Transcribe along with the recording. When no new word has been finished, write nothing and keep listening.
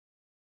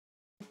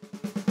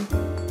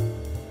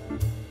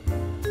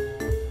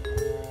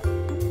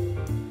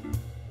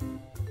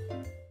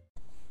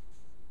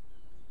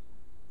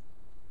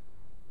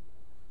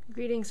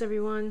Greetings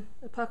everyone,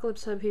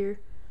 Apocalypse Hub here.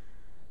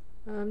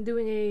 I'm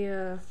doing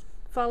a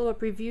follow-up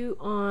review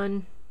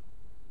on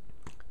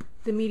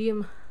the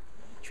medium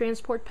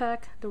transport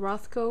pack, the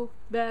Rothco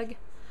bag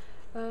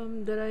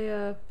that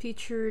I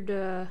featured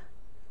about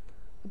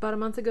a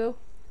month ago.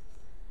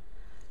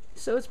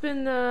 So it's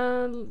been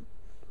about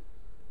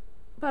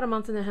a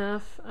month and a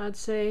half, I'd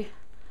say,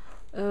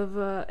 of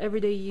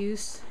everyday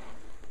use,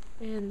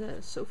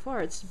 and so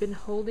far it's been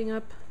holding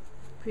up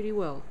pretty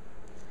well.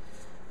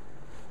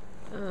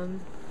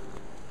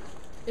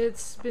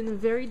 It's been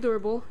very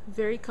durable,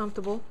 very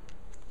comfortable,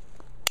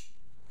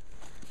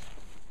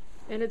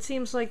 and it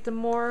seems like the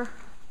more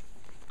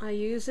I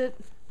use it,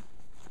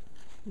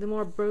 the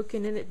more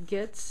broken in it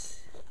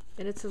gets,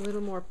 and it's a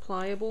little more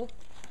pliable,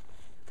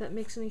 if that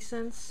makes any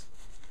sense.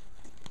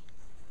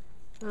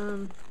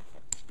 The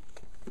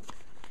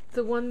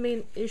one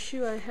main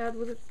issue I had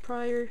with it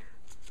prior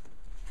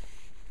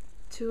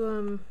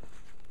to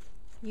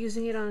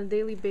using it on a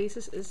daily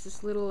basis is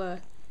this little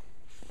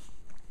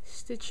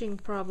stitching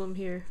problem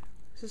here.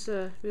 This is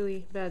a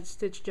really bad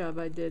stitch job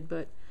I did,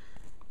 but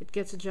it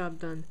gets the job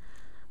done.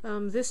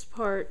 This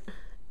part,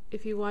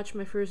 if you watch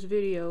my first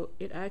video,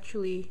 it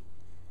actually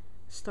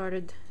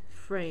started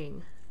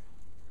fraying.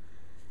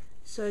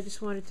 So I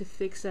just wanted to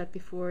fix that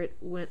before it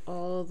went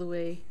all the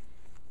way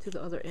to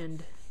the other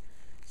end.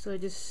 So I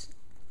just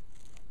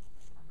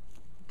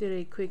did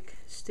a quick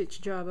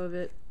stitch job of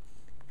it,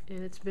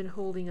 and it's been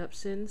holding up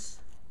since.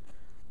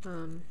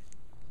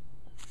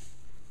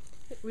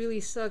 It really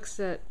sucks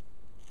that,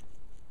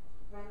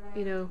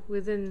 you know,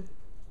 within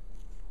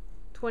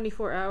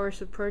 24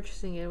 hours of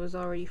purchasing it was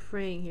already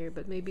fraying here,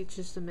 but maybe it's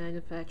just a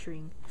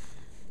manufacturing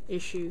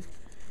issue.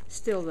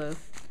 Still though,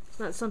 it's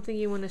not something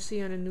you want to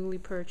see on a newly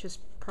purchased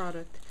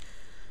product.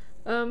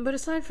 But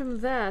aside from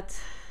that,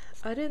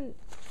 I didn't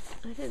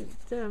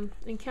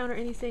encounter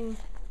anything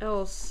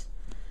else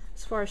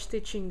as far as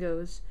stitching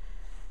goes.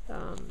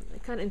 I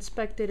kind of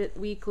inspected it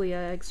weekly.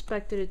 I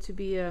expected it to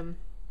be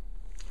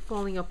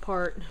falling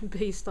apart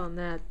based on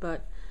that,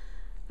 but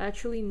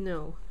actually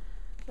no.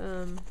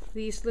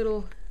 These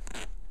little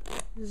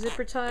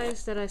zipper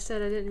ties that I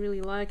said I didn't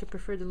really like, I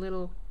prefer the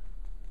little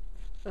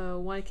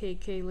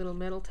YKK little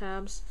metal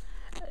tabs.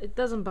 It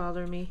doesn't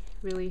bother me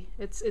really.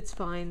 It's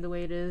fine the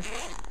way it is.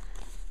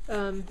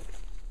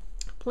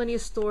 Plenty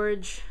of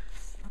storage.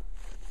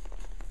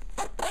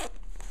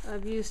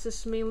 I've used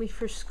this mainly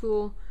for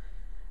school.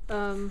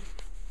 You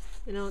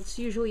know, it's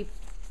usually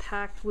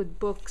packed with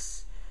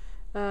books,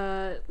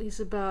 at least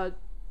about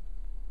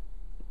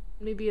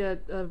maybe a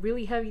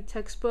really heavy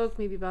textbook,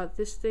 maybe about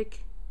this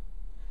thick.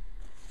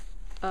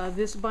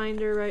 This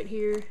binder right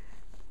here,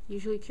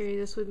 usually carry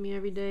this with me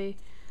every day,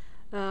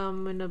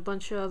 and a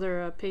bunch of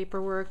other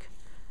paperwork,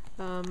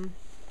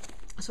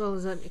 as well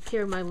as I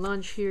carry my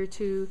lunch here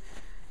too,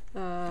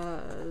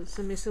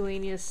 some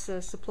miscellaneous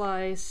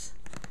supplies,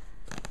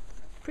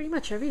 pretty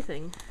much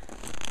everything.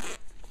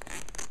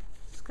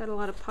 It's got a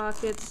lot of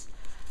pockets,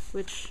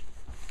 which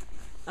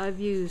I've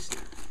used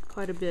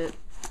quite a bit.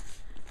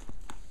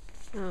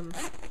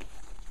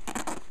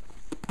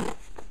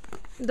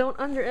 Don't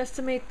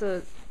underestimate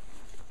the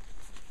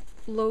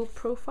low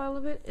profile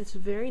of it. It's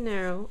very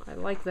narrow. I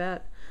like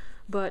that,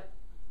 but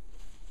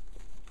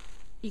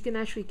you can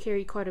actually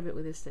carry quite a bit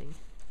with this thing.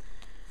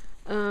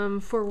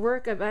 For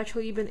work, I've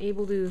actually been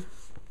able to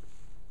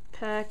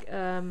pack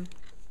a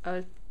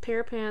pair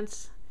of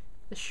pants,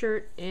 a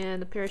shirt,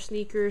 and a pair of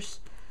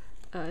sneakers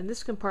in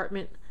this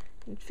compartment,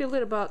 and fill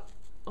it about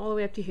all the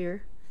way up to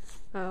here,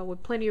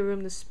 with plenty of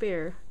room to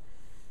spare.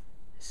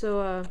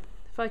 So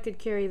if I could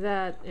carry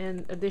that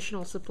and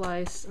additional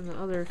supplies in the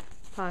other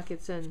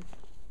pockets, then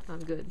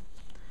I'm good.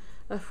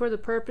 For the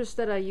purpose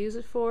that I use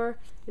it for,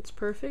 it's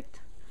perfect.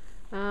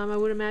 I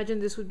would imagine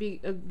this would be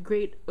a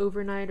great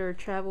overnight or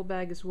travel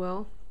bag as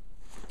well.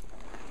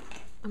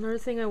 Another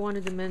thing I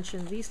wanted to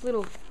mention, these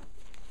little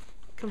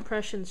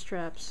compression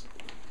straps.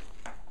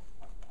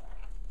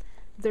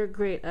 They're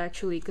great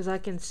actually, because I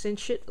can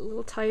cinch it a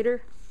little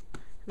tighter.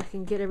 I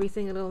can get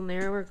everything a little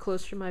narrower,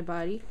 closer to my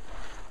body.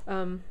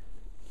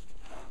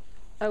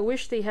 I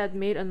wish they had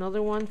made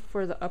another one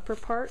for the upper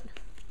part,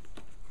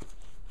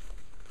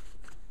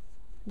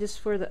 just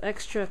for the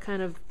extra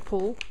kind of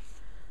pull.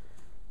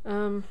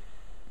 But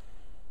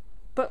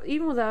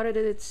even without it,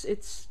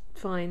 it's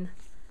fine.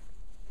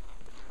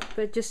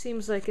 But it just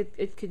seems like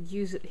it could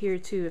use it here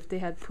too. If they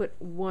had put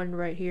one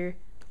right here,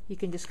 you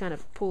can just kind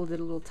of pull it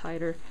a little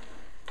tighter.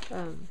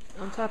 On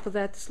top of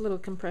that, this little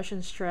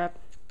compression strap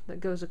that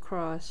goes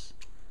across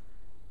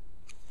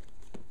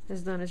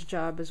has done its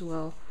job as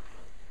well.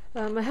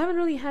 I haven't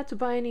really had to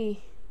buy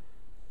any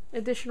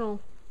additional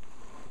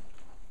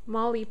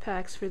MOLLE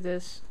packs for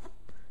this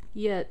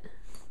yet.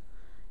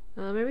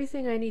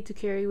 Everything I need to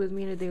carry with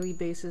me on a daily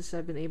basis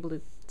I've been able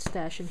to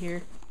stash in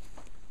here.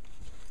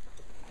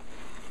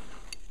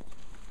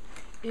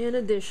 In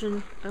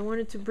addition, I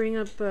wanted to bring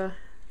up the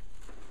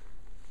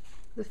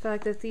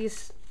fact that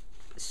these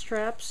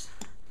straps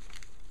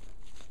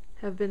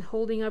have been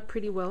holding up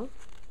pretty well.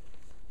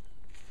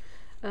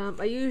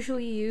 I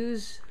usually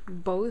use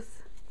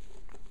both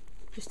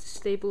just to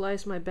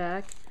stabilize my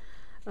back.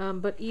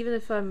 But even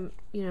if I'm,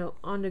 you know,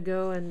 on the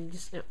go and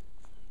just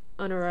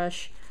on a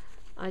rush,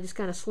 I just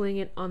kind of sling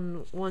it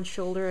on one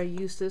shoulder. I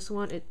use this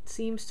one. It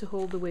seems to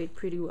hold the weight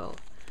pretty well,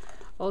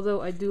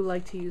 although I do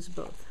like to use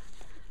both.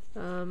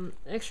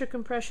 Extra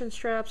compression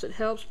straps, it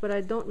helps, but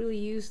I don't really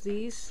use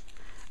these.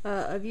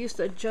 I've used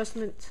the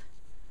adjustment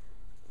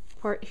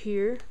part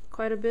here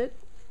quite a bit,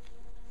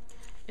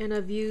 and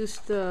I've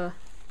used the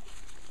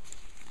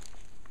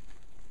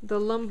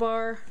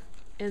lumbar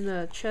and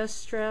the chest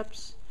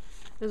straps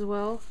as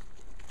well,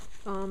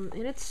 and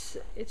it's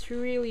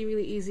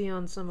really easy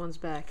on someone's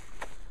back,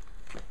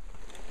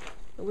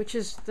 which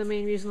is the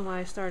main reason why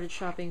I started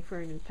shopping for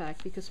a new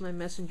pack, because my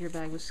messenger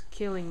bag was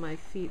killing my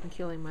feet and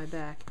killing my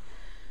back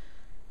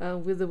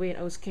with the weight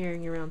I was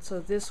carrying around. So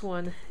this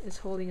one is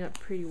holding up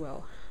pretty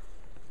well.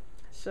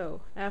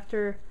 So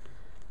after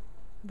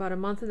about a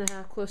month and a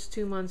half, close to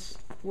 2 months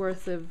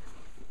worth of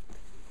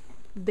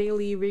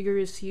daily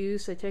rigorous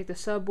use, I take the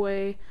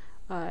subway,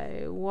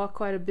 I walk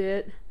quite a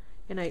bit,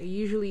 and I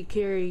usually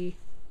carry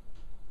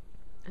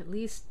at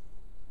least,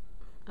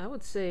 I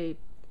would say,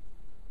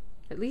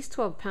 at least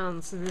 12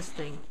 pounds in this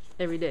thing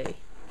every day.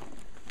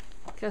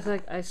 Because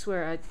I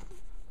swear,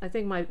 I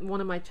think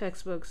one of my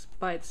textbooks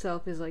by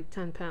itself is like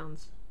 10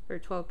 pounds or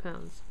 12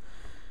 pounds.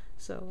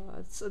 So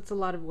it's a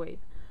lot of weight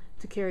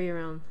to carry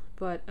around.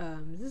 But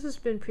this has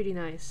been pretty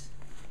nice.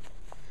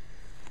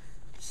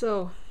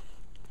 So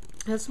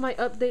that's my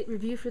update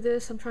review for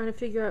this. I'm trying to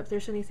figure out if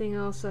there's anything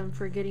else I'm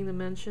forgetting to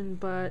mention,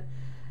 but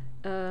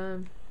I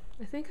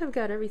think I've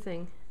got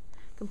everything.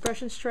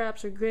 Compression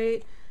straps are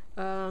great.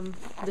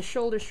 The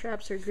shoulder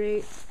straps are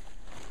great.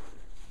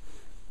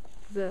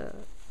 The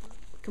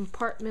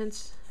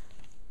compartments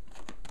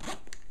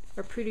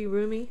are pretty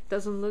roomy.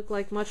 Doesn't look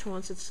like much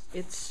once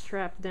it's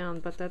strapped down,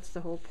 but that's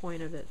the whole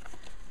point of it.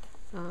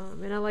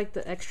 And I like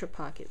the extra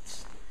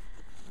pockets.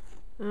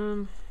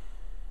 And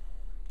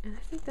I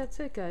think that's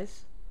it,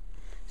 guys.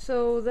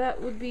 So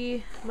that would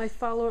be my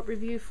follow-up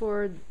review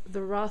for the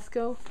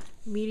Rothco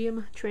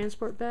medium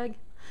transport bag.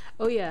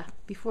 Oh yeah,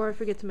 before I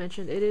forget to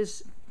mention, it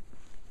is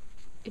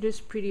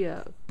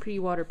pretty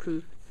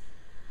waterproof.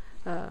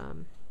 I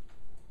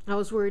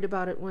was worried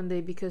about it one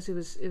day because it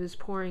was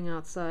pouring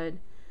outside,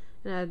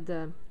 and I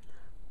had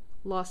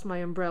lost my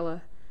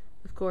umbrella,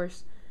 of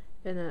course,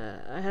 and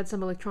I had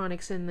some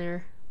electronics in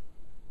there,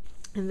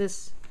 in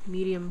this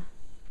medium,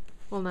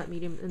 well, not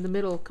medium, in the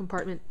middle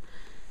compartment,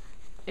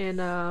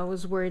 and I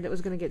was worried it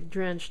was going to get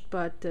drenched.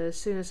 But as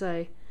soon as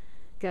I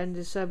got into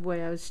the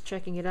subway, I was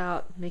checking it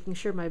out, making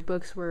sure my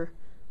books were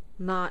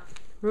not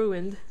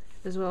ruined,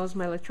 as well as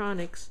my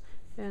electronics,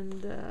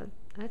 and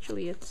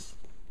actually it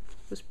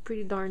was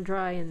pretty darn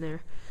dry in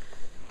there.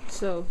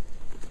 So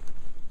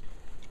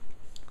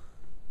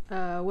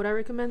would I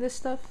recommend this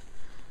stuff?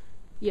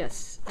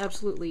 Yes,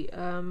 absolutely.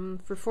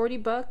 For 40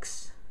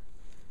 bucks,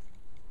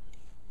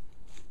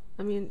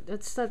 I mean,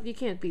 that's stuff, you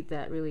can't beat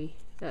that, really.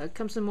 It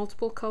comes in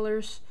multiple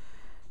colors.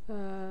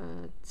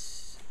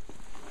 It's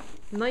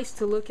nice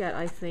to look at,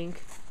 I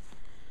think.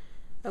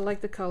 I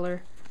like the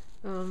color.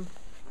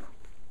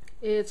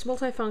 It's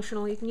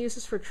multifunctional. You can use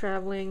this for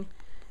traveling,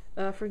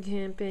 for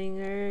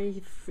camping, or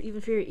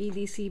even for your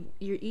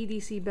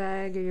EDC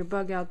bag, or your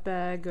bug out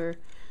bag, or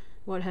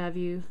what have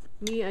you.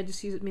 Me, I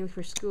just use it mainly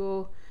for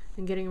school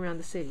and getting around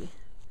the city.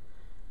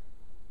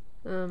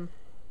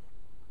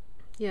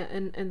 Yeah,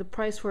 and the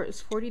price for it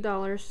is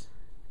 $40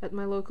 at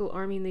my local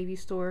Army Navy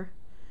store.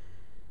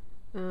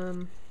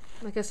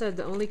 Like I said,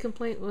 the only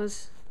complaint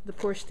was the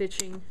poor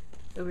stitching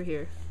over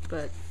here,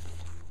 but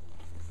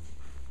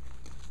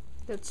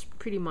that's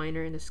pretty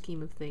minor in the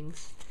scheme of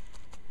things.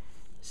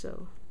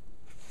 So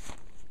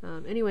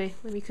anyway,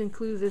 let me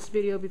conclude this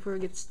video before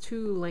it gets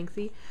too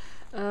lengthy.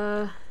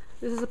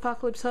 This is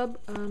Apocalypse Hub.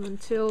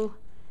 Until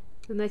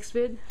the next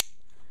vid,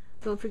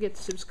 don't forget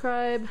to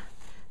subscribe,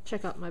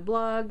 check out my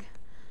blog.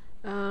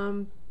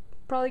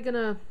 Probably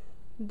gonna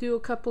do a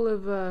couple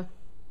of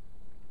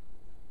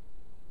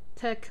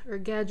tech or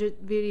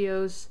gadget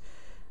videos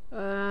in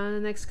the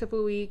next couple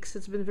of weeks.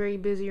 It's been very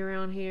busy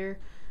around here,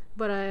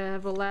 but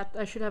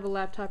I should have a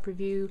laptop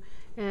review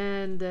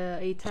and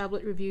a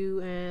tablet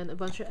review and a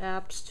bunch of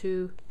apps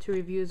to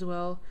review as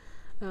well,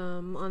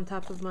 on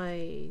top of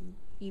my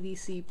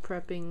EDC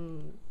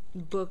prepping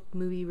book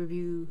movie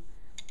review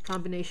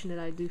combination that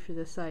I do for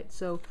this site.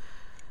 So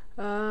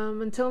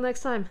until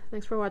next time,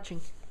 thanks for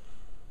watching.